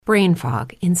Brain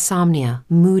fog, insomnia,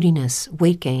 moodiness,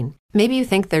 weight gain. Maybe you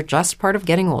think they're just part of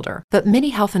getting older, but MIDI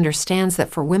Health understands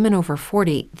that for women over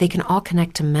 40, they can all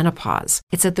connect to menopause.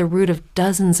 It's at the root of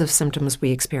dozens of symptoms we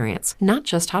experience, not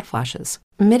just hot flashes.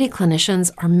 MIDI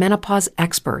clinicians are menopause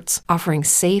experts, offering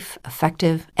safe,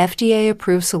 effective,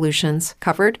 FDA-approved solutions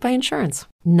covered by insurance.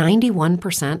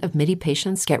 91% of MIDI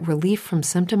patients get relief from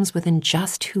symptoms within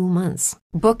just 2 months.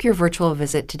 Book your virtual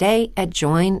visit today at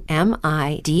joinmidi.com.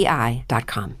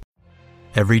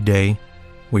 Every day,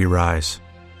 we rise,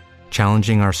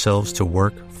 challenging ourselves to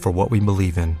work for what we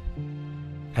believe in.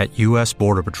 At U.S.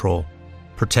 Border Patrol,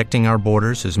 protecting our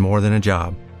borders is more than a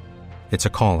job. It's a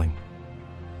calling.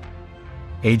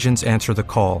 Agents answer the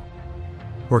call,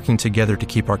 working together to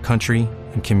keep our country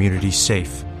and communities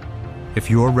safe. If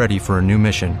you're ready for a new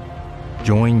mission,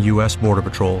 join U.S. Border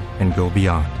Patrol and go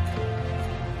beyond.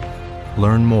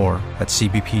 Learn more at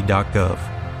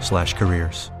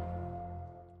cbp.gov/careers.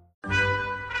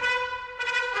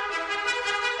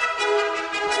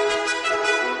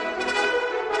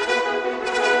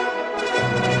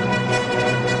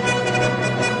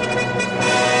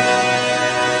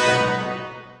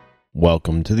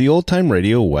 Welcome to the Old Time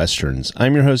Radio Westerns.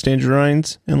 I'm your host, Andrew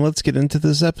Rhynes, and let's get into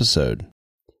this episode.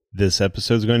 This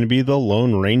episode is going to be The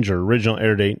Lone Ranger. Original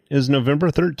air date is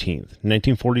November 13th,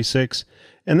 1946,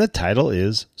 and the title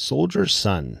is Soldier's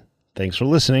Son. Thanks for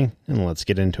listening, and let's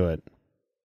get into it.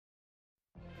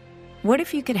 What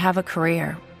if you could have a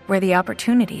career where the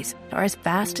opportunities are as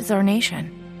vast as our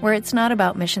nation, where it's not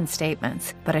about mission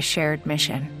statements, but a shared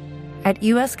mission? At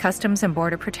U.S. Customs and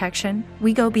Border Protection,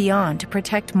 we go beyond to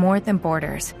protect more than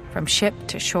borders. From ship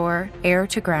to shore, air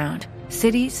to ground,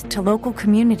 cities to local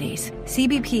communities,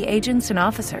 CBP agents and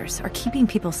officers are keeping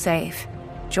people safe.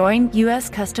 Join U.S.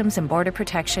 Customs and Border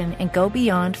Protection and go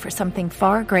beyond for something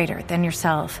far greater than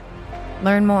yourself.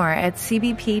 Learn more at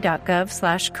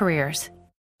cbp.gov/careers.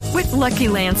 With Lucky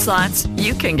Land Slots,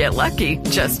 you can get lucky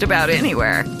just about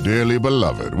anywhere. Dearly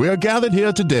beloved, we are gathered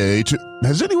here today to...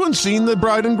 Has anyone seen the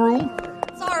bride and groom?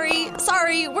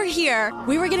 Sorry, we're here.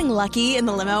 We were getting lucky in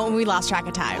the limo and we lost track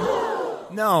of time.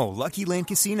 No, Lucky Land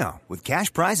Casino, with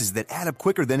cash prizes that add up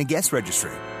quicker than a guest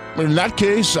registry. In that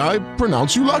case, I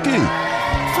pronounce you lucky.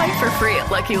 Play for free at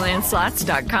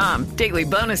LuckyLandSlots.com. Daily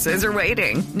bonuses are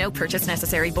waiting. No purchase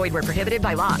necessary. Void where prohibited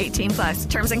by law. 18+.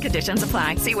 Terms and conditions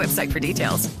apply. See website for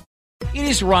details. It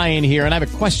is Ryan here, and I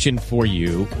have a question for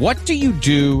you. What do you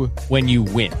do when you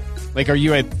win? Like, are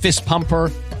you a fist pumper,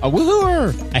 a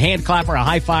woohooer, a hand clapper, a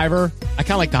high fiver? I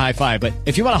kind of like the high five, but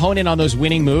if you want to hone in on those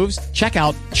winning moves, check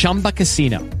out Chumba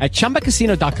Casino. At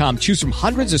ChumbaCasino.com, choose from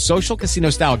hundreds of social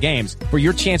casino-style games for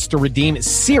your chance to redeem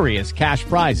serious cash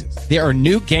prizes. There are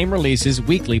new game releases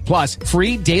weekly, plus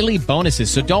free daily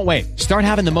bonuses, so don't wait. Start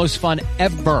having the most fun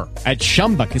ever at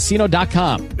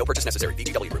ChumbaCasino.com. No purchase necessary.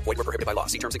 VGW. Void where prohibited by law.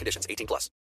 See terms and conditions. 18+.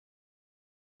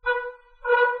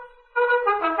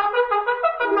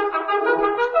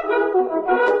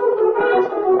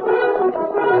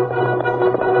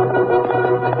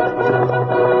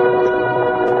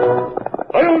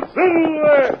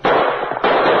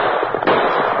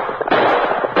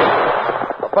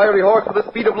 A fiery horse with the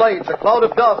speed of light, a cloud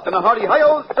of dust, and a hearty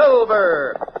hi-yo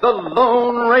Silver, the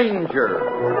Lone Ranger.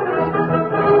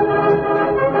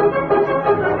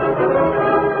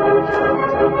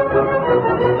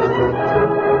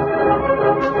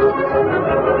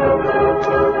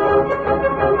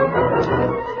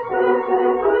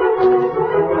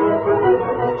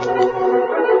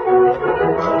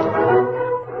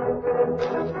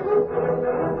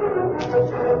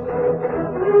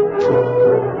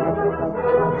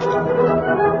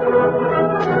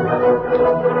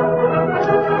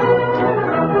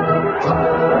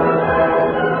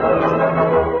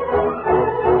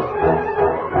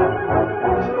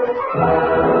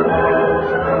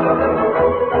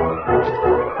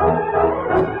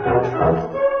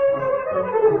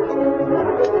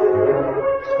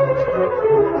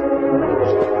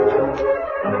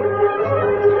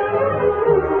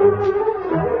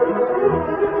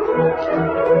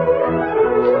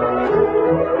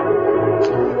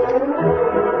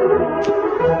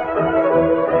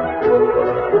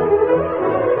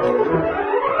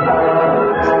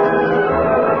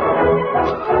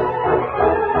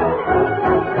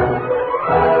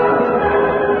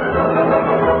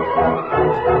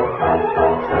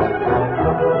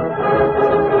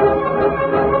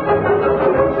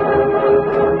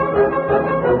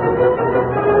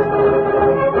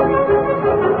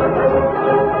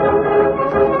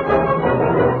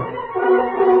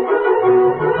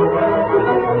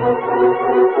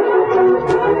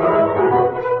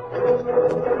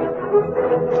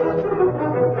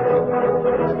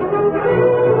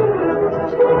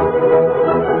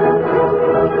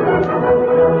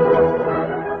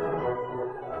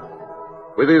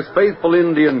 With his faithful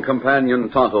Indian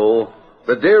companion Tonto,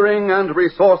 the daring and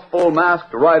resourceful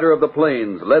masked rider of the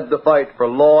plains led the fight for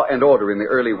law and order in the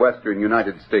early western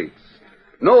United States.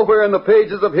 Nowhere in the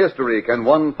pages of history can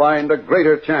one find a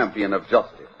greater champion of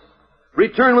justice.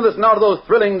 Return with us now to those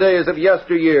thrilling days of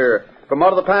yesteryear. From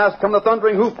out of the past come the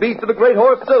thundering hoofbeats of the great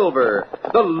horse Silver.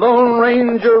 The Lone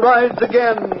Ranger rides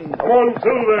again. Come on,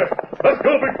 Silver. Let's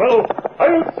go, big fellow.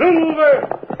 Hi-yo,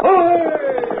 Silver.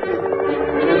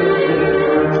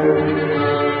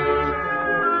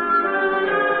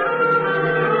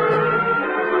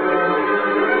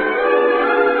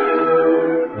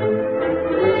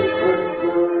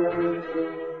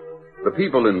 The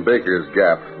people in Baker's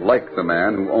Gap liked the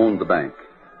man who owned the bank.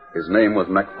 His name was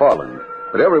McFarland,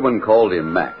 but everyone called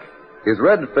him Mac. His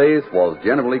red face was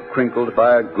generally crinkled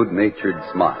by a good-natured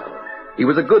smile. He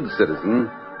was a good citizen,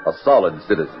 a solid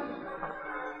citizen.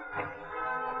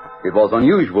 It was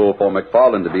unusual for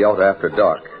McFarland to be out after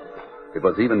dark. It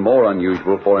was even more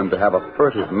unusual for him to have a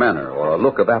furtive manner or a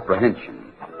look of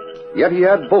apprehension. Yet he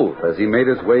had both as he made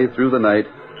his way through the night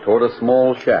toward a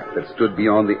small shack that stood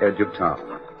beyond the edge of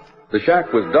town. The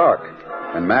shack was dark,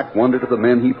 and Mac wondered if the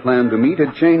men he planned to meet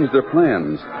had changed their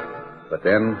plans. But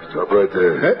then... Stop right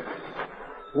there. Huh?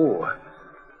 Oh,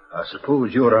 I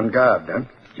suppose you're on guard, then?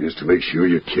 Just to make sure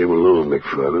you came alone,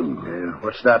 McFarland.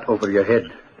 What's that over your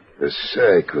head? A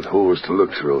sack with holes to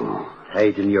look through.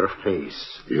 Hide in your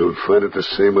face. You'll find it the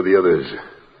same with the others.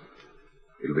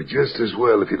 It'll be just as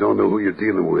well if you don't know who you're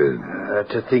dealing with.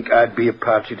 To think I'd be a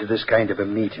party to this kind of a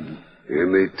meeting.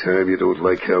 Any time you don't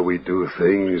like how we do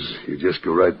things, you just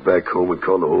go right back home and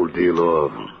call the whole deal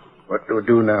off. What do we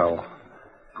do now?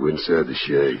 Go inside the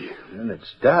shack. Well,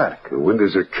 it's dark. The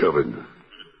windows are covered.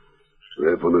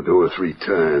 Rap on the door 3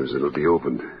 times and it'll be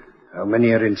opened. How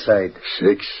many are inside?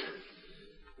 6.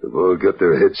 They've all got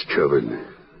their heads covered.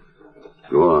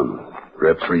 Go on.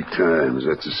 Rap 3 times.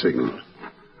 That's a signal.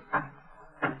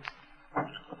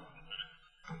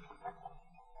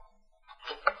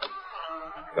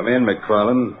 Come in,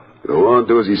 McFarland. Go on,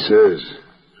 do as he says.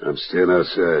 I'm staying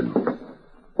outside.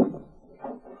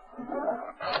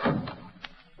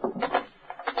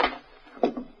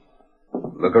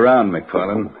 Look around,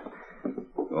 McFarland.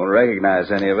 Don't recognize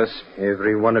any of us.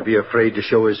 Every one of you afraid to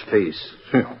show his face.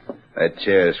 That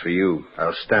chair's for you.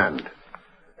 I'll stand.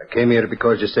 I came here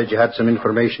because you said you had some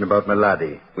information about my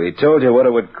laddie. We told you what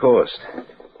it would cost.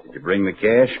 Did you bring the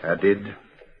cash? I did.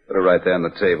 Put it right there on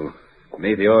the table.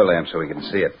 Need the oil lamp so we can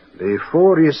see it.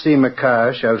 Before you see my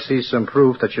cash, I'll see some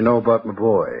proof that you know about my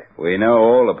boy. We know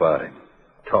all about him.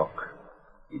 Talk.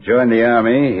 He joined the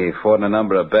army, he fought in a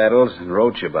number of battles, and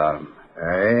wrote you about him.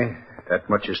 Aye, that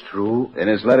much is true. Then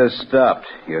his letters stopped.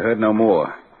 You heard no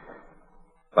more.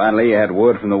 Finally, you had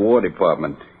word from the War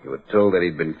Department. You were told that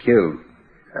he'd been killed.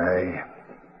 Aye.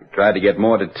 You tried to get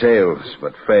more details,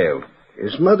 but failed.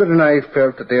 His mother and I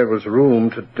felt that there was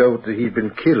room to doubt that he'd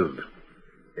been killed.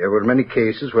 There were many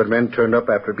cases where men turned up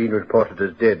after being reported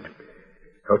as dead.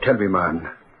 Now tell me, man,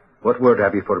 what word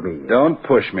have you for me? Don't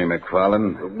push me,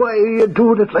 McFarland. Why are you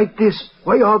doing it like this?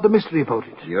 Why all the mystery about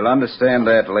it? You'll understand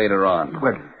that later on.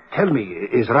 Well, tell me,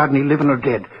 is Rodney living or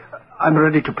dead? I'm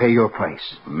ready to pay your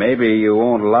price. Maybe you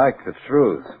won't like the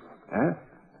truth. Huh?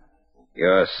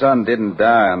 Your son didn't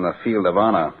die on the field of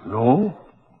honor. No?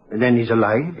 And then he's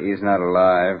alive? He's not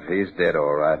alive. He's dead,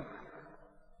 all right.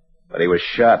 But he was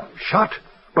shot. Shot?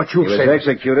 But you said... He was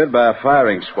executed by a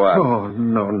firing squad. Oh,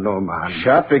 no, man.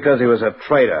 Shot because he was a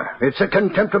traitor. It's a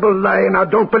contemptible lie, and I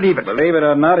don't believe it. Believe it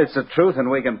or not, it's the truth, and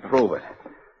we can prove it.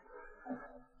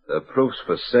 The proof's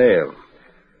for sale.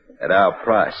 At our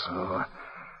price. Oh,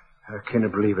 I can't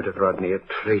believe it, Rodney, a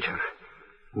traitor.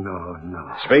 No.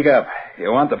 Speak up.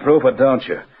 You want the proof or don't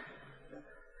you?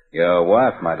 Your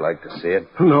wife might like to see it.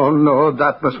 No,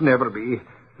 that must never be.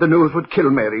 The news would kill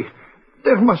Mary.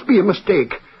 There must be a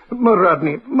mistake. My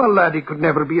Rodney, my laddie could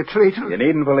never be a traitor. You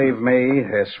needn't believe me.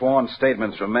 They're sworn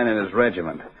statements from men in his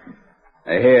regiment.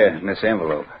 They're here in this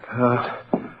envelope.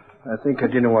 I think I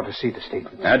didn't want to see the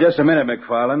statements. Now, just a minute,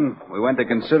 McFarland. We went to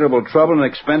considerable trouble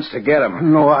and expense to get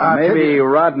them. No, Maybe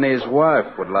Rodney's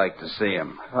wife would like to see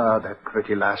him. That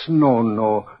pretty lass.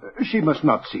 No. She must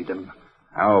not see them.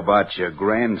 How about your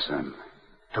grandson?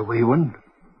 The wee one?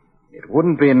 It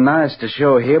wouldn't be nice to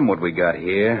show him what we got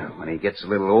here when he gets a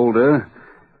little older.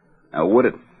 Now, would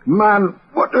it? Man,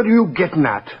 what are you getting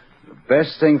at? The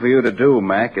best thing for you to do,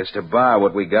 Mac, is to buy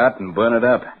what we got and burn it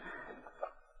up.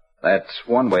 That's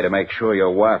one way to make sure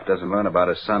your wife doesn't learn about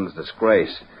her son's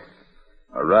disgrace.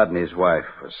 Or Rodney's wife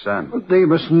or son. They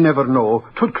must never know.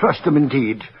 'Twould crush them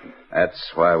indeed.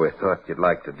 That's why we thought you'd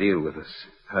like to deal with us.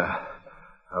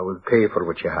 I will pay for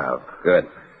what you have. Good.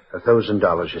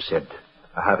 $1,000, you said.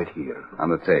 I have it here. On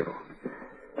the table.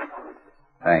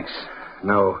 Thanks.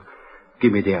 Now,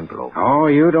 give me the envelope. Oh,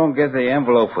 you don't get the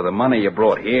envelope for the money you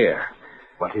brought here.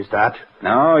 What is that?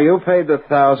 No, you paid the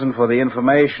 $1,000 for the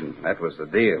information. That was the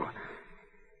deal.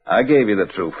 I gave you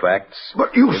the true facts.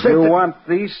 But you if said you that... want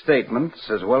these statements,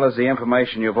 as well as the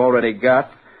information you've already got,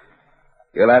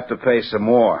 you'll have to pay some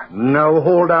more. Now,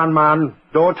 hold on, man.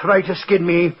 Don't try to skin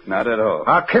me. Not at all.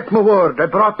 I kept my word. I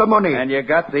brought the money. And you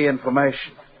got the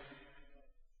information.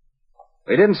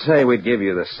 We didn't say we'd give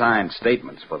you the signed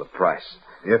statements for the price.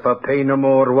 If I pay no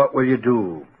more, what will you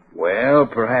do? Well,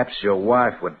 perhaps your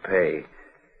wife would pay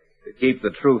to keep the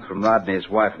truth from Rodney's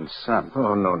wife and son.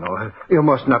 Oh, no. You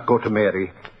must not go to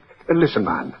Mary. Listen,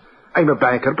 man. I'm a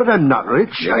banker, but I'm not rich.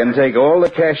 You can take all the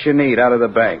cash you need out of the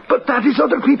bank. But that is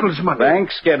other people's money.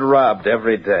 Banks get robbed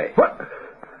every day. What?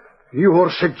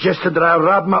 You're suggesting that I'll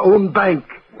rob my own bank?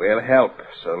 We'll help,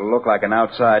 so it'll look like an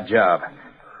outside job.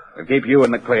 We'll keep you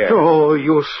in the clear. Oh,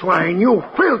 you swine. You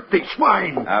filthy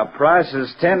swine. Our price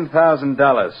is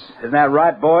 $10,000. Isn't that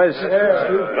right, boys?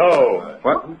 No.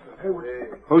 What?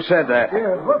 Who said that?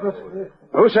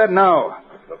 Who said no?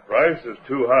 The price is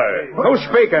too high. Who's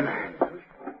speaking?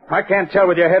 I can't tell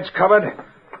with your heads covered.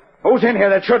 Who's in here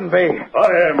that shouldn't be? I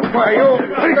am. Why, you...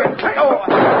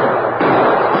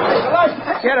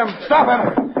 Get him. Stop him.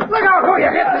 Look out. Who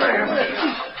you hitting there?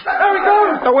 There he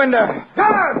goes. The window.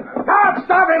 Tom,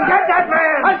 stop him. Get that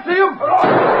man. I see you.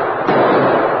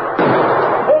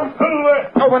 Silver.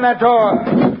 Open that door.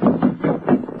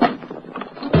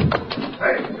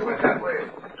 Hey, you went that way.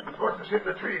 Horse was hit in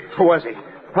the tree. Who was he?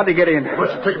 How'd he get in?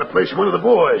 Must have taken the place of one of the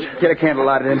boys. Get a candle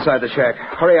lighted inside the shack.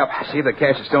 Hurry up. See if the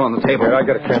cash is still on the table. Here, I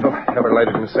got a candle. Have it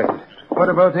lighted in a second. What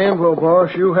about the envelope,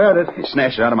 boss? You had it. He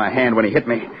snatched it out of my hand when he hit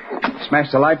me.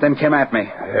 Smashed the light, then came at me.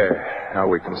 There. Now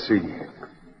we can see.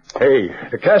 Hey,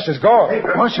 the cash is gone. Hey,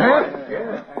 what's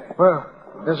that? Well,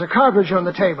 there's a cartridge on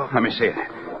the table. Let me see it.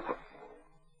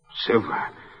 Silver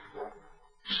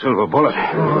bullet.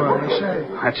 Oh, I say.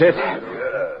 That's it.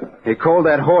 He called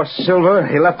that horse Silver.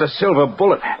 He left a silver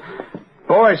bullet.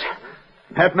 Boys,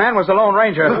 that man was the Lone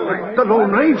Ranger. The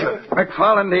Lone Ranger?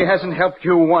 McFarland, he hasn't helped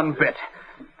you one bit.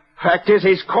 Fact is,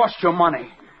 he's cost you money.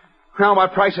 Now my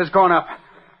price has gone up.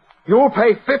 You'll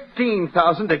pay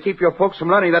 $15,000 to keep your folks from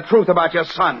learning the truth about your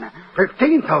son.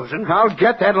 $15,000? I'll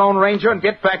get that Lone Ranger and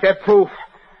get back that proof.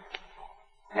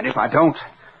 And if I don't,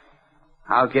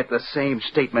 I'll get the same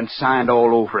statement signed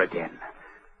all over again.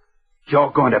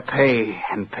 You're going to pay,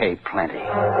 and pay plenty.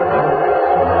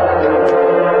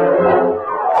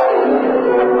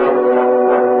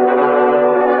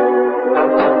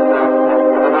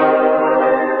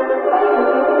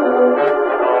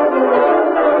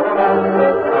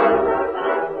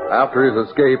 After his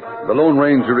escape, the Lone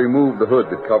Ranger removed the hood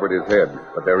that covered his head,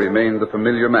 but there remained the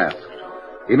familiar mask.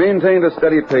 He maintained a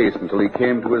steady pace until he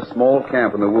came to his small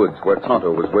camp in the woods where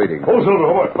Tonto was waiting. Oh,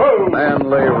 Silver, The man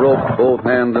lay roped both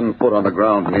hand and foot on the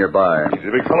ground nearby. Easy,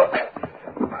 big fella.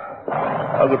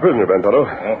 How's the prisoner been, Tonto?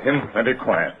 Him plenty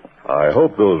quiet. I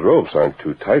hope those ropes aren't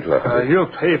too tight, Lefty. You'll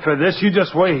pay for this. You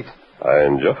just wait. I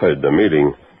enjoyed the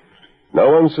meeting.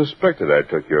 No one suspected I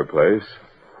took your place.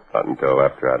 Not until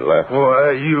after I'd left.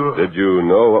 Why, you... Did you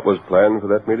know what was planned for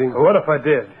that meeting? What if I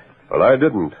did? Well, I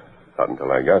didn't. Not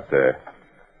until I got there.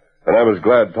 And I was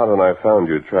glad Tonto and I found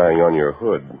you trying on your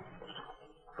hood.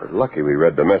 It was lucky we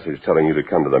read the message telling you to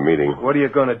come to the meeting. What are you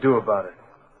going to do about it?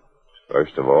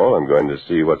 First of all, I'm going to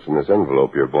see what's in this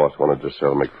envelope your boss wanted to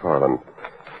sell McFarland.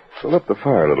 Fill up the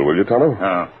fire a little, will you, Tonto?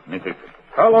 Me too.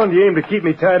 How long do you aim to keep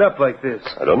me tied up like this?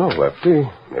 I don't know, Lefty.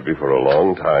 Maybe for a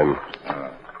long time.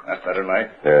 That better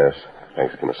light? Yes.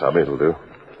 Thanks, Kimasabi. It'll do.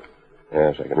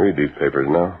 Yes, I can read these papers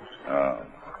now.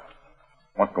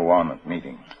 What go on at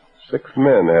meeting? 6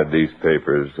 men had these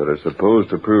papers that are supposed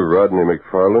to prove Rodney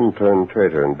McFarland turned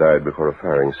traitor and died before a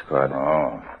firing squad.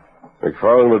 Oh.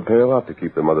 McFarland would pay a lot to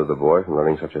keep the mother of the boy from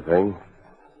learning such a thing.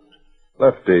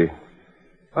 Lefty,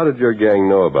 how did your gang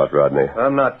know about Rodney?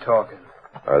 I'm not talking.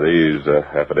 Are these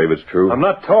affidavits true? I'm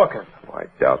not talking. Oh, I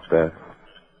doubt that.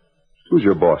 Who's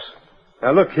your boss?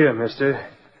 Now, look here, mister.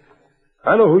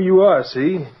 I know who you are,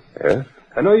 see? Yes?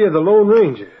 I know you're the Lone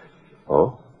Ranger.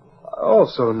 Oh? I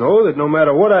also know that no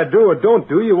matter what I do or don't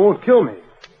do, you won't kill me.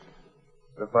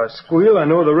 But if I squeal, I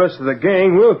know the rest of the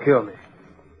gang will kill me.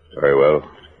 Very well.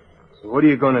 So what are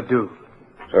you going to do?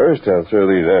 First, I'll throw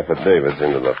these affidavits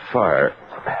into the fire.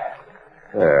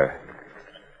 There.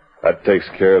 That takes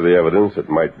care of the evidence that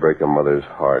might break a mother's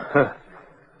heart. Huh.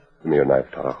 Give me your knife,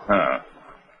 Tonto.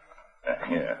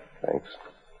 Here. Thanks.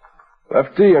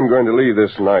 Lefty, I'm going to leave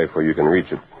this knife where you can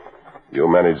reach it.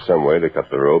 You'll manage some way to cut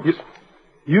the ropes.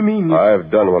 You mean...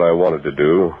 I've done what I wanted to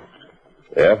do.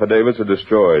 The affidavits are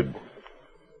destroyed.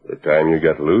 By the time you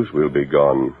get loose, we'll be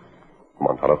gone. Come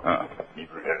on, Tonto.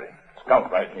 Keep ready.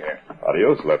 Scout right here.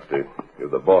 Adios, Lefty. Give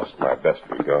the boss my best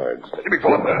regards. Steady, big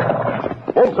fella.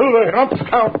 One, Silver. Up,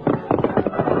 Scout.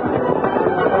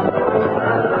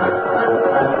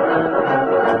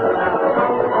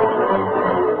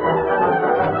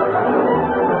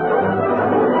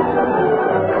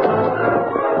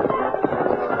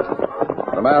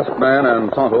 The masked man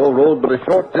and Tonto rode but a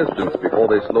short distance before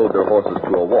they slowed their horses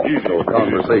to a walk, so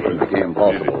conversation became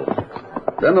possible.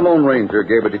 Then the Lone Ranger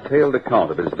gave a detailed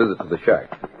account of his visit to the shack.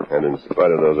 And in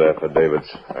spite of those affidavits,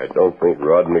 I don't think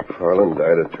Rod McFarland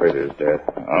died a traitor's death.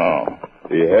 Oh.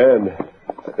 If he had,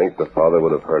 I think the father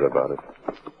would have heard about it.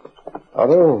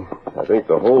 Although, I think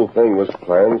the whole thing was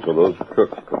planned so those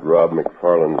crooks could rob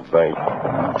McFarland's bank.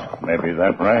 Maybe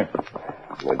that's right.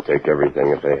 They'd take everything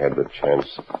if they had the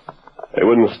chance. They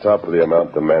wouldn't stop for the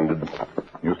amount demanded.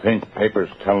 You think papers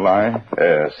tell lie?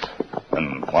 Yes.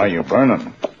 Then why you burn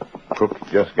them? Crooks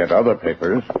just get other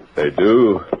papers. They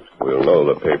do. We'll know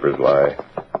the papers lie.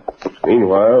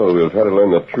 Meanwhile, we'll try to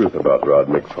learn the truth about Rod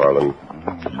McFarland.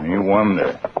 Me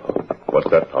wonder. What's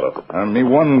that, Tonto? Me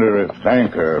wonder if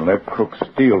banker let crooks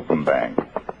steal from bank.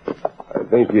 I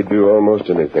think he'd do almost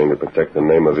anything to protect the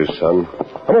name of his son.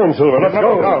 Come on, Silver, let's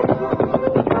go. Now.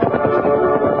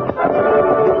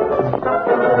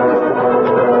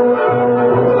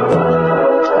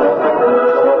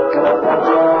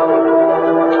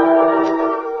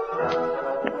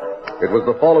 It was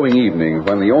the following evening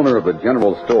when the owner of the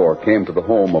general store came to the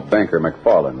home of banker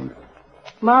McFarland.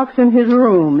 Mark's in his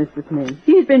room, Mr. Smith.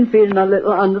 He's been feeling a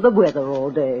little under the weather all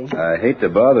day. I hate to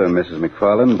bother him, Mrs.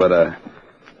 McFarland, but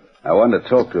I want to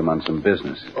talk to him on some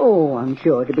business. Oh, I'm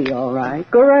sure to be all right.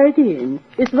 Go right in.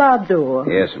 It's that door.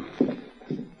 Yes, ma'am.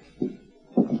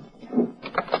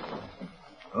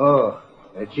 Oh,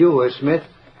 that's you, Smith?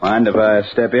 Mind if I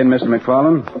step in, Mr.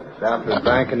 McFarland? It's after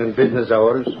banking and business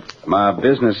hours. My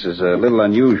business is a little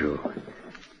unusual.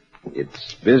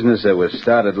 It's business that was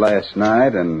started last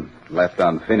night and left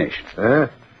unfinished. Huh?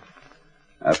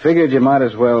 I figured you might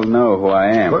as well know who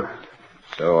I am. What?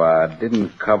 So I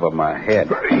didn't cover my head.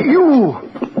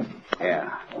 You!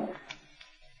 Yeah.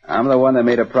 I'm the one that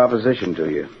made a proposition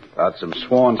to you about some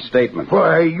sworn statements.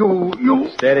 Why, you...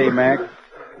 Steady, Mac.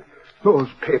 Those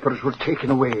papers were taken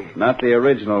away. Not the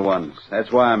original ones.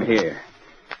 That's why I'm here.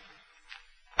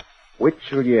 Which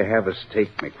will you have us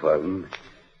take, McFarland?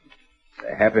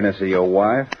 The happiness of your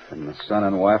wife and the son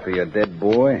and wife of your dead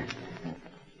boy?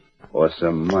 Or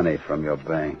some money from your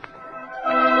bank?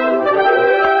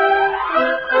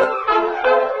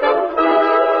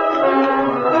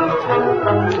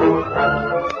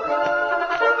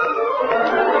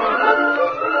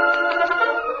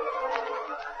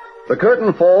 The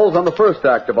curtain falls on the first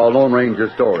act of our Lone Ranger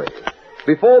story.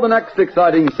 Before the next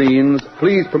exciting scenes,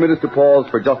 please permit us to pause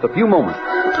for just a few moments.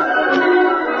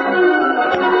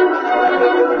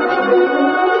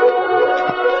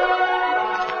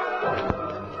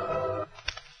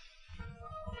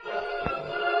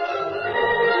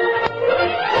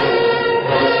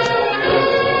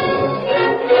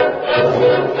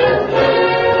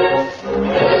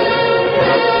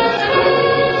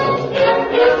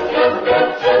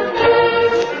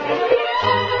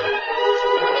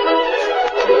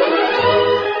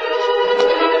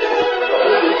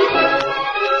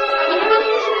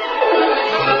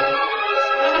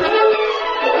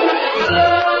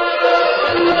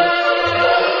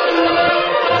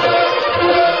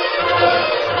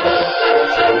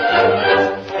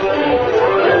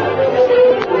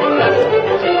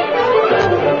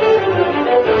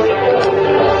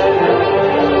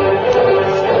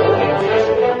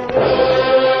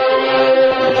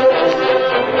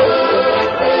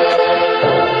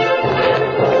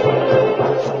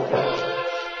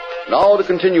 Now to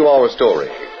continue our story.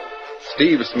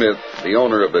 Steve Smith, the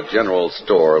owner of the general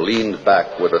store, leaned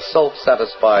back with a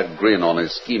self-satisfied grin on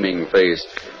his scheming face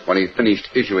when he finished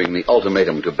issuing the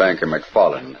ultimatum to banker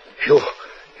McFarland. You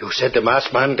said the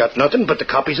masked man got nothing but the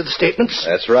copies of the statements?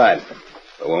 That's right.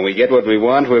 But when we get what we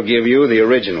want, we'll give you the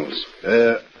originals.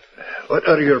 What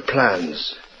are your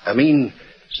plans? I mean,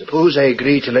 suppose I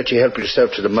agree to let you help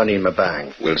yourself to the money in my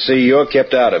bank. We'll see you're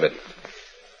kept out of it.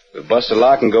 We'll bust the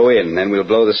lock and go in, then we'll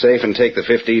blow the safe and take the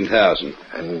 $15,000.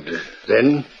 And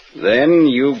then? Then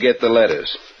you get the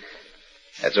letters.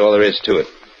 That's all there is to it.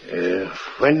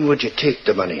 When would you take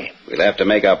the money? We'll have to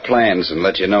make our plans and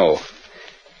let you know.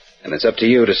 And it's up to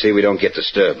you to see we don't get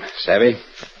disturbed. Savvy?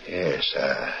 Yes,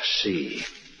 I see.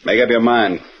 Make up your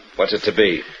mind. What's it to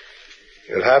be?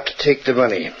 You'll have to take the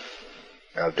money.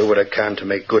 I'll do what I can to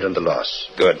make good on the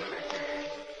loss. Good.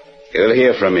 You'll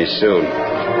hear from me soon.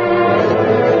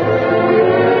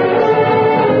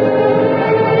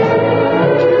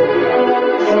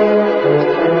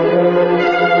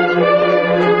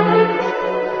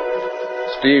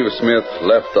 Steve Smith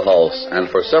left the house, and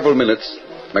for several minutes,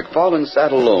 McFarland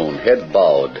sat alone, head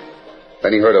bowed.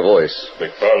 Then he heard a voice.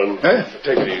 McFarland,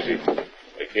 take it easy.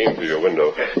 I came through your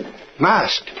window.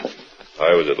 Masked?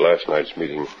 I was at last night's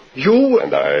meeting. You?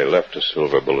 And I left a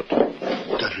silver bullet.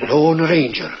 The Lone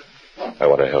Ranger. I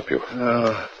want to help you.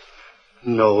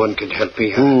 No one can help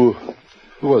me. Who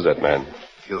was that man?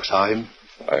 You saw him?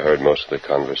 I heard most of the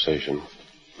conversation.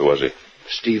 Who was he?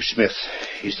 Steve Smith.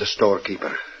 He's the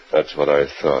storekeeper. That's what I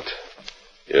thought.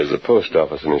 He has the post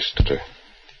office in his stutter.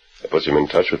 That puts him in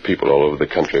touch with people all over the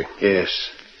country. Yes.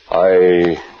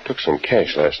 I took some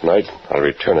cash last night. I'll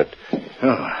return it.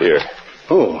 Oh. Here.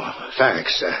 Oh,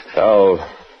 thanks. Now,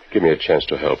 give me a chance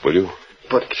to help, will you?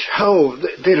 But how?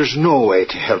 There's no way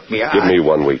to help me. Give me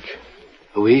 1 week.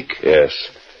 A week? Yes.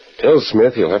 Tell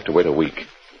Smith he'll have to wait a week.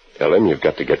 Tell him you've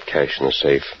got to get cash in the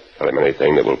safe. Tell him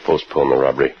anything that will postpone the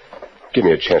robbery. Give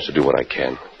me a chance to do what I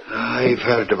can. I've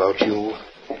heard about you.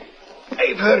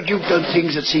 I've heard you've done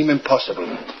things that seem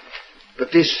impossible.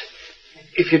 But this,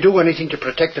 if you do anything to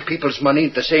protect the people's money,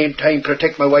 at the same time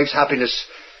protect my wife's happiness,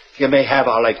 you may have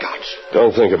all I got.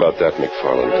 Don't think about that,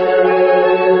 McFarland.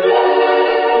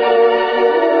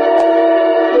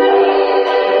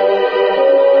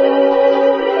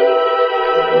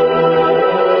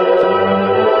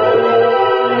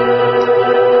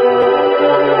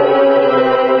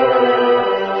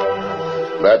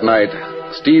 That night,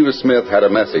 Steve Smith had a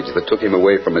message that took him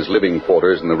away from his living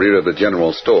quarters in the rear of the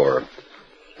general store.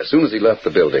 As soon as he left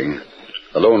the building,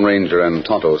 the Lone Ranger and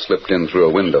Tonto slipped in through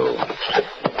a window.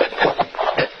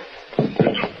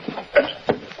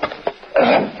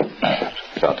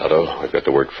 Now, Tonto, we've got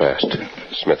to work fast.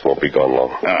 Smith won't be gone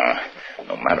long.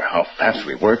 No matter how fast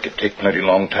we work, it takes plenty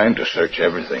long time to search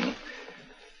everything.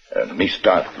 Let me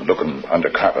start looking under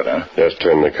carpet, huh? Just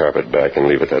turn the carpet back and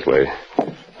leave it that way.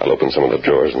 I'll open some of the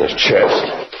drawers in this chest.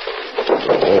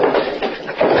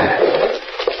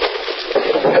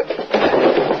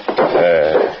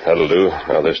 That'll do.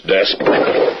 Now this desk.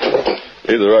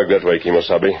 Leave the rug that way,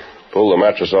 Kimosabe. Pull the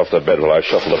mattress off the bed while I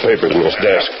shuffle the papers in this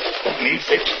desk. Need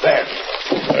fix that.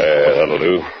 That'll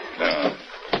do. No.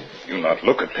 You'll not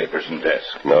look at papers and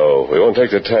desk. No, we won't take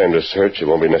the time to search. It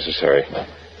won't be necessary.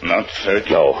 Not search?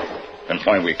 No. Then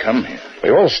why we come here?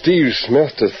 We want Steve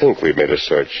Smith to think we've made a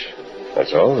search.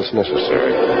 That's all that's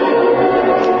necessary.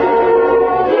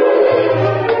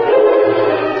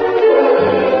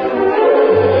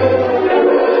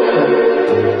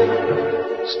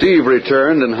 Steve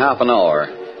returned in half an hour.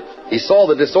 He saw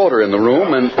the disorder in the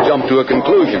room and jumped to a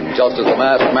conclusion, just as the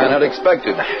masked man had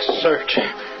expected. Search.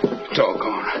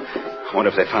 Doggone. I wonder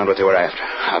if they found what they were after.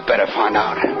 I better find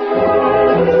out.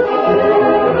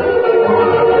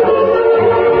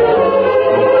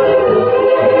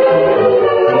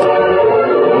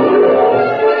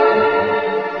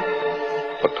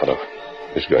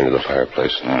 He's going to the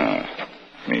fireplace.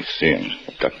 Let me see him.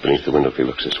 Duck beneath the window if he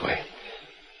looks this way.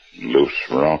 Loose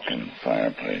rock in the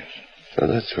fireplace. So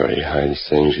that's where he hides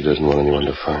things he doesn't want anyone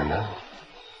to find, huh?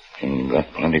 He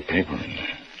got plenty of paper in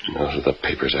there. Those are the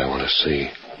papers I want to see.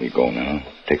 We go now.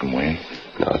 Take them away.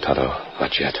 No, Tonto,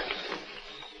 not yet.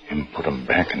 And put them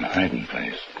back in hiding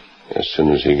place. As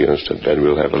soon as he goes to bed,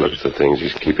 we'll have a look at the things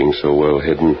he's keeping so well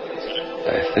hidden.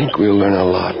 I think we'll learn a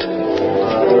lot.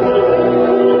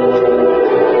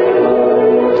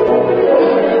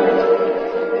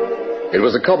 It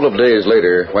was a couple of days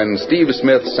later when Steve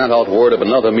Smith sent out word of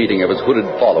another meeting of his hooded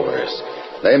followers.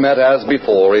 They met as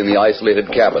before in the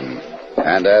isolated cabin.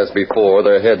 And as before,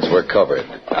 their heads were covered.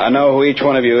 I know who each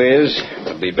one of you is.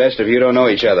 It'll be best if you don't know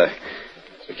each other.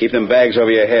 So keep them bags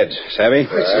over your heads, savvy?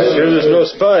 Sure there's no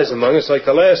spies among us like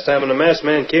the last time when the masked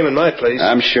man came in my place.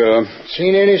 I'm sure.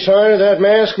 Seen any sign of that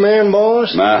masked man,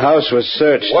 boss? My house was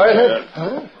searched. Whitehead?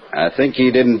 Huh? I think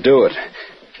he didn't do it.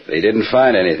 They didn't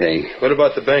find anything. What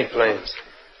about the bank plans?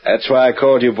 That's why I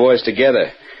called you boys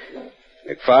together.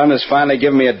 McFarland has finally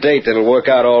given me a date that'll work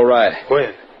out all right.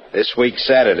 When? This week,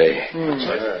 Saturday.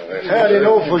 How do you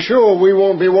know for sure we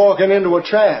won't be walking into a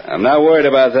trap? I'm not worried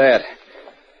about that.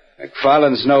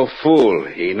 McFarland's no fool.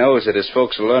 He knows that his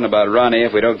folks will learn about Ronnie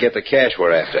if we don't get the cash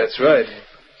we're after. That's right.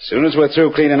 As soon as we're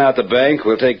through cleaning out the bank,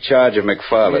 we'll take charge of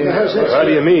McFarland. How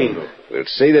do you mean? We'll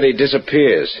see that he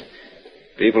disappears.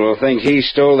 People will think he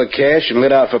stole the cash and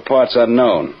lit out for parts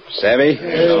unknown. Savvy?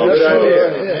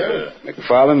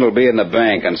 McFarland will be in the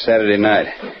bank on Saturday night.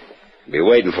 He'll be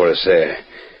waiting for us there.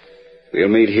 We'll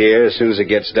meet here as soon as it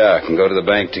gets dark and go to the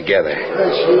bank together.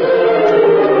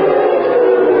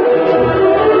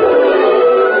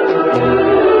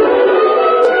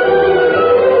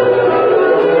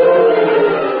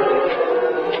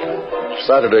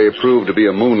 Saturday proved to be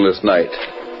a moonless night.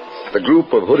 The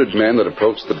group of hooded men that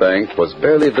approached the bank was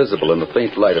barely visible in the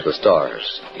faint light of the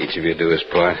stars. Each of you do his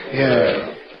part?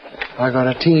 Yeah. I got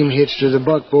a team hitched to the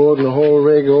buckboard and the whole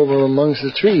rig over amongst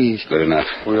the trees. Good enough.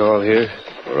 We all here?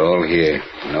 We're all here.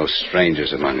 No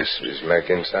strangers among us. Is Mac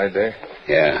inside there?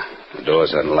 Yeah. The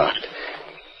door's unlocked.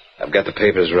 I've got the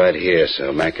papers right here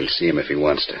so Mac can see him if he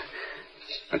wants to.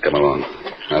 Now come along.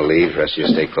 I'll leave. Rest of you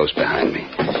stay close behind me.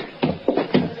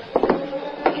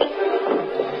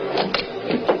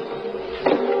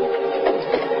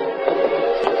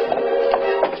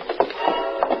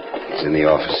 In the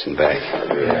office and back.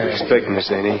 Yeah, expecting us,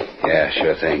 ain't he? Yeah,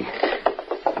 sure thing.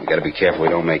 We gotta be careful we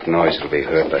don't make noise. It'll be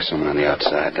heard by someone on the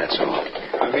outside, that's all.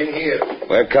 I'm in here.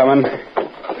 We're coming.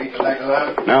 I'll leave the light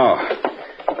on. No.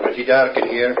 Pretty dark in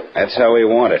here. That's how we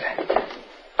want it.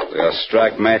 We'll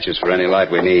strike matches for any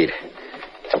light we need.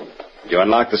 Did you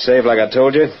unlock the safe like I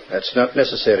told you? That's not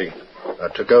necessary. I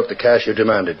took out the cash you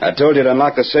demanded. I told you to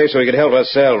unlock the safe so we could help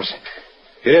ourselves.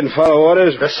 If you didn't follow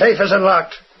orders... The safe is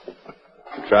unlocked.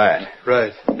 Try it.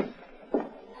 Right.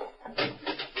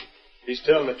 He's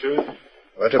telling the truth.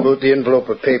 What about the envelope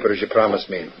of papers you promised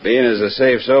me? Being as the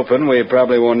safe's open, we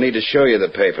probably won't need to show you the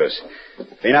papers.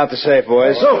 Clean out the safe,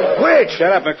 boys. So, wait!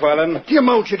 Shut up, McFarlane. The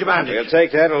amount you demanded. We'll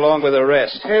take that along with the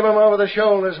rest. Aim him over the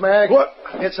shoulders, Mac. What?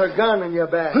 It's a gun in your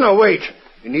back. No, wait.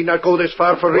 You need not go this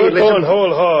far for real. We're going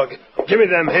whole hog. Give me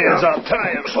them hands, I'll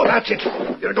tie him. So that's it.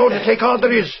 You're going to take all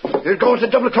there is. You're going to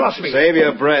double-cross me. Save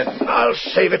your breath. I'll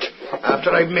save it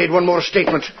after I've made one more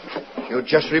statement. You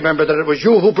just remember that it was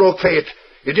you who broke faith.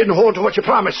 You didn't hold to what you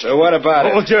promised. So what about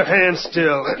it? Hold your hands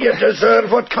still. You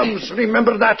deserve what comes.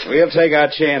 Remember that. We'll take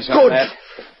our chance on Good. that.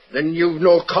 Then you've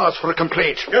no cause for a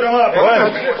complaint. Get him up.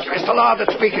 It's the law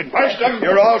that's speaking.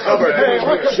 You're all covered.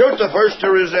 Shoot the first to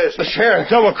resist. The sheriff,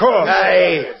 double cross.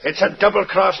 Aye, it's a double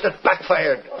cross that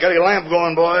backfired. Get your lamp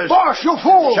going, boys. Boss, you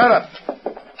fool! Shut up.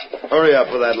 Hurry up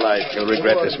with that light. You'll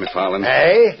regret this, McFarlane.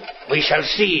 Aye, we shall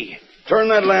see. Turn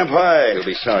that lamp high. You'll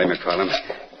be sorry, McFarlane.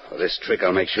 For this trick,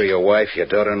 I'll make sure your wife, your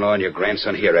daughter-in-law, and your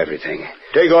grandson hear everything.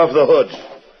 Take off the hoods.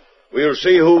 We'll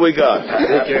see who we got.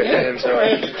 Take your hands off.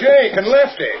 It's Jake and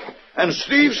Lefty. And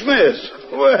Steve Smith.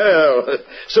 Well,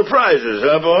 surprises,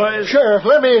 huh, boys? Sheriff,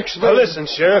 let me explain. Now, listen,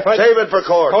 Sheriff. Save it for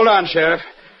court. Hold on, Sheriff.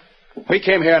 We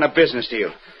came here on a business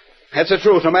deal. That's the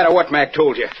truth, no matter what Mac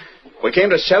told you. We came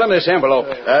to sell him this envelope.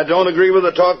 I don't agree with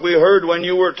the talk we heard when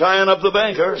you were tying up the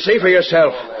banker. See for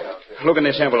yourself. Look in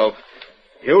this envelope.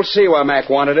 You'll see why Mac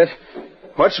wanted it.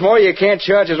 What's more, you can't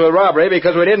charge us with robbery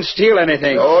because we didn't steal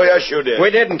anything. Oh, yes, you did.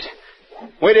 We didn't.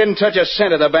 We didn't touch a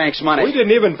cent of the bank's money. We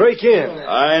didn't even break in.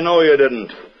 I know you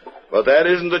didn't. But that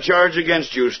isn't the charge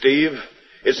against you, Steve.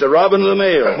 It's the robbing of the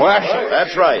mail. What?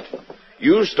 That's right.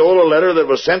 You stole a letter that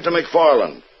was sent to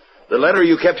McFarlane. The letter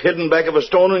you kept hidden back of a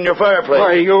stone in your fireplace.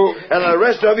 Why, you... And the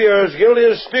rest of you are as guilty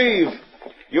as Steve.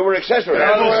 You were accessory.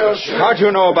 How'd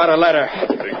you know about a letter?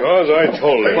 Because I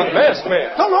told him. What, masked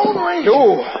man? Hello, Ray.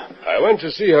 You. I went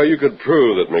to see how you could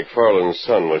prove that McFarlane's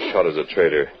son was shot as a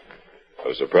traitor. I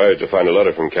was surprised to find a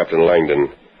letter from Captain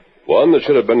Langdon. One that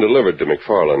should have been delivered to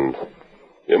McFarlane.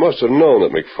 You must have known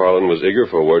that McFarlane was eager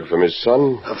for word from his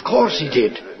son. Of course he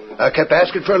did. I kept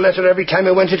asking for a letter every time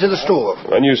I went into the store.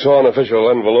 When you saw an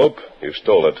official envelope, you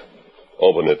stole it,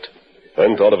 opened it,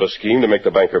 then thought of a scheme to make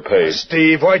the banker pay.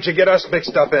 Steve, why'd you get us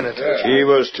mixed up in it? He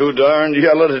was too darned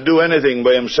yellow to do anything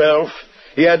by himself.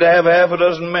 He had to have half a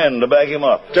dozen men to back him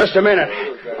up. Just a minute.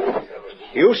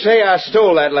 You say I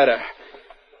stole that letter.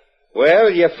 Well,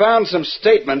 you found some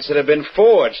statements that have been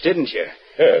forged, didn't you?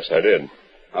 Yes, I did.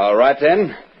 All right,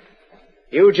 then.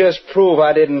 You just prove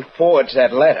I didn't forge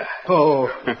that letter. Oh.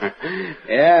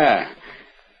 Yeah.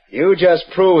 You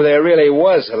just prove there really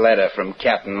was a letter from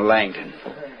Captain Langdon.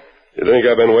 You think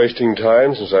I've been wasting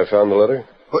time since I found the letter?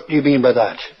 What do you mean by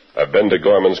that? I've been to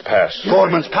Gorman's Pass.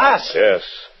 Gorman's Pass? Yes.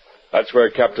 That's where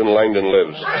Captain Langdon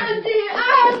lives. Andy!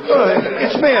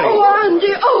 It's Mary. Oh,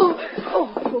 Andy!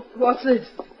 Oh, what's this?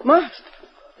 Mask?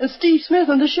 And Steve Smith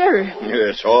and the sheriff.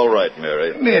 It's all right,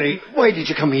 Mary. Mary, why did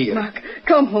you come here? Mac,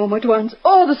 come home at once.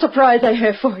 Oh, the surprise I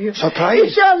have for you. Surprise?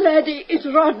 It's your laddie. It's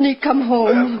Rodney come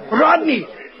home. Rodney?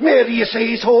 Mary, you say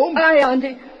he's home? Aye,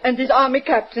 Andy. And his army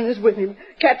captain is with him.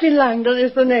 Captain Langdon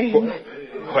is the name.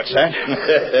 What's that?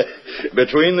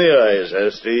 Between the eyes,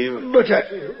 huh, Steve? But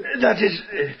that is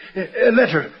a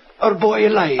letter. Our boy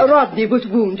alive. Rodney was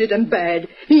wounded and bad.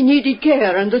 He needed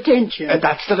care and attention. And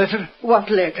that's the letter?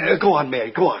 What letter? Go on,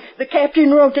 Mary, go on. The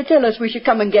captain wrote to tell us we should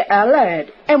come and get our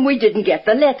lad. And we didn't get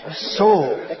the letter.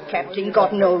 So? The captain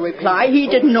got no reply. He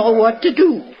didn't know what to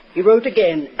do. He wrote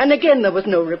again, and again there was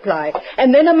no reply.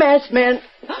 And then a masked man...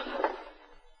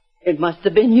 It must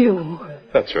have been you.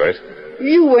 That's right.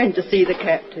 You went to see the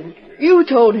captain. You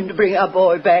told him to bring our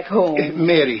boy back home.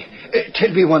 Mary,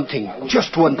 tell me one thing,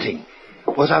 just one thing.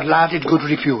 Was our lad in good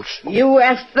repute? You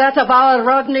asked that of our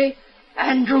Rodney?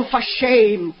 Andrew, for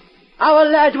shame. Our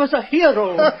lad was a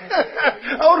hero.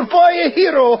 Our boy a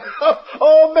hero.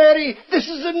 Oh, Mary, this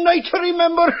is a night to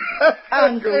remember.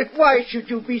 Andrew, why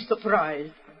should you be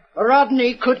surprised?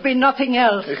 Rodney could be nothing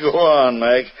else. Go on,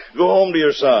 Mike. Go home to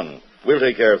your son. We'll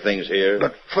take care of things here.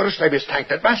 But first I must thank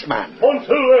that masked man.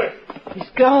 He's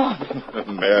gone.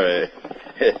 Mary,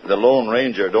 the Lone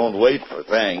Ranger don't wait for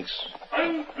thanks.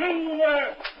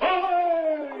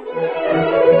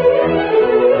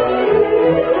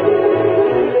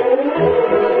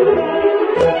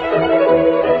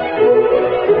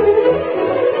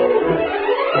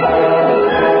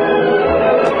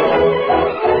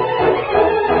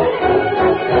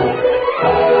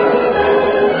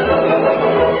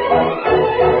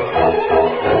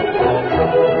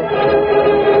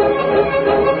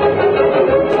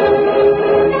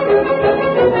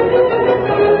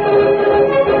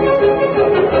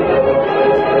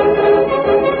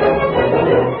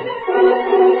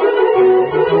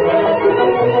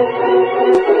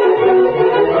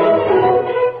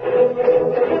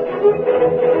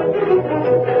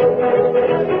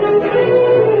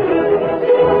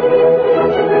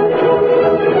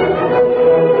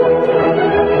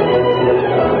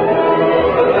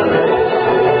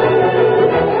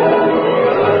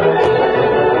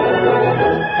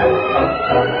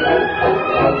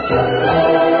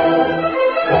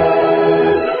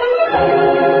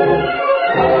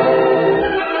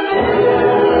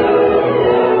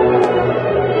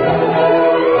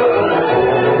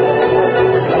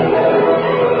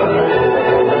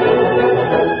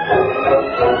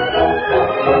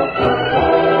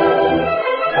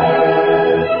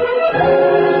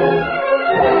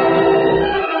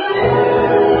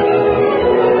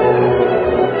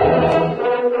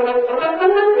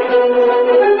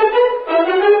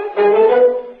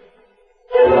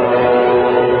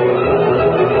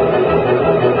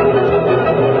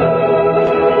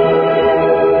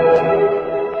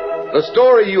 The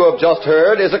story you have just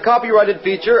heard is a copyrighted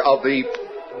feature of the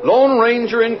Lone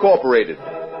Ranger Incorporated.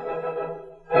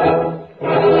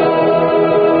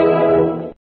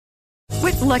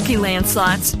 With Lucky Land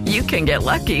Slots, you can get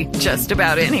lucky just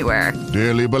about anywhere.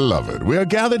 Dearly beloved, we are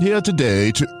gathered here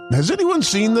today to... Has anyone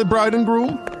seen the bride and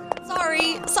groom?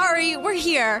 Sorry, we're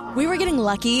here. We were getting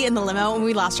lucky in the limo and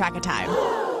we lost track of time.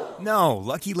 No,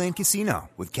 Lucky Land Casino,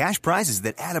 with cash prizes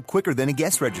that add up quicker than a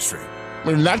guest registry.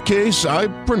 In that case, I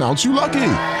pronounce you lucky.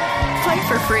 Play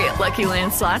for free at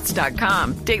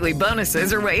LuckyLandSlots.com. Daily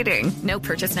bonuses are waiting. No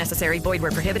purchase necessary. Void where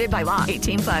prohibited by law.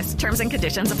 18+. Terms and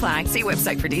conditions apply. See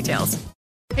website for details.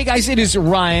 Hey guys, it is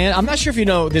Ryan. I'm not sure if you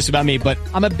know this about me, but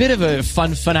I'm a bit of a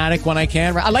fun fanatic when I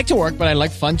can. I like to work, but I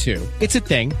like fun too. It's a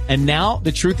thing. And now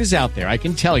the truth is out there. I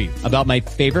can tell you about my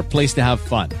favorite place to have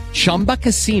fun. Chumba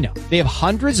Casino. They have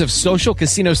hundreds of social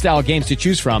casino style games to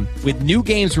choose from with new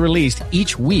games released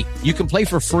each week. You can play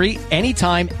for free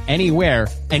anytime, anywhere.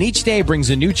 And each day brings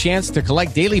a new chance to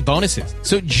collect daily bonuses.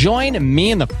 So join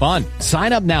me in the fun.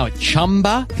 Sign up now at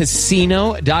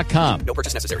ChumbaCasino.com. No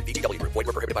purchase necessary. VGW. Void where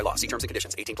prohibited by law. See terms and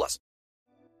conditions. 18+.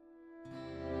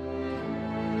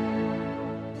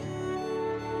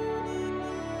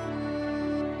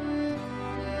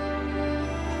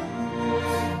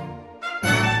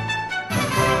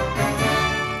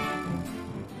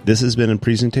 This has been a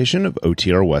presentation of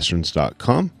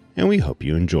OTRWesterns.com, and we hope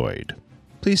you enjoyed.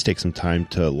 Please take some time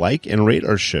to like and rate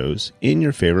our shows in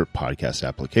your favorite podcast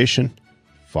application.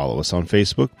 Follow us on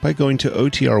Facebook by going to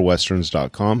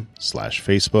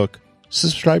OTRWesterns.com/Facebook.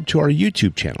 Subscribe to our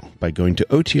YouTube channel by going to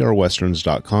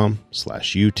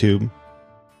OTRWesterns.com/YouTube.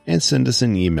 And send us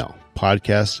an email,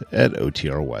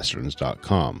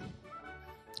 podcast@OTRWesterns.com.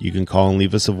 You can call and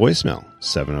leave us a voicemail,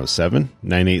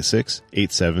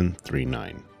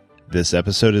 707-986-8739. This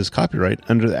episode is copyright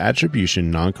under the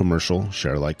Attribution Non-Commercial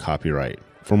Share-alike copyright.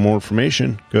 For more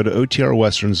information, go to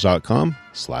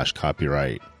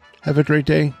OTRWesterns.com/copyright. Have a great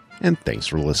day, and thanks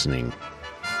for listening.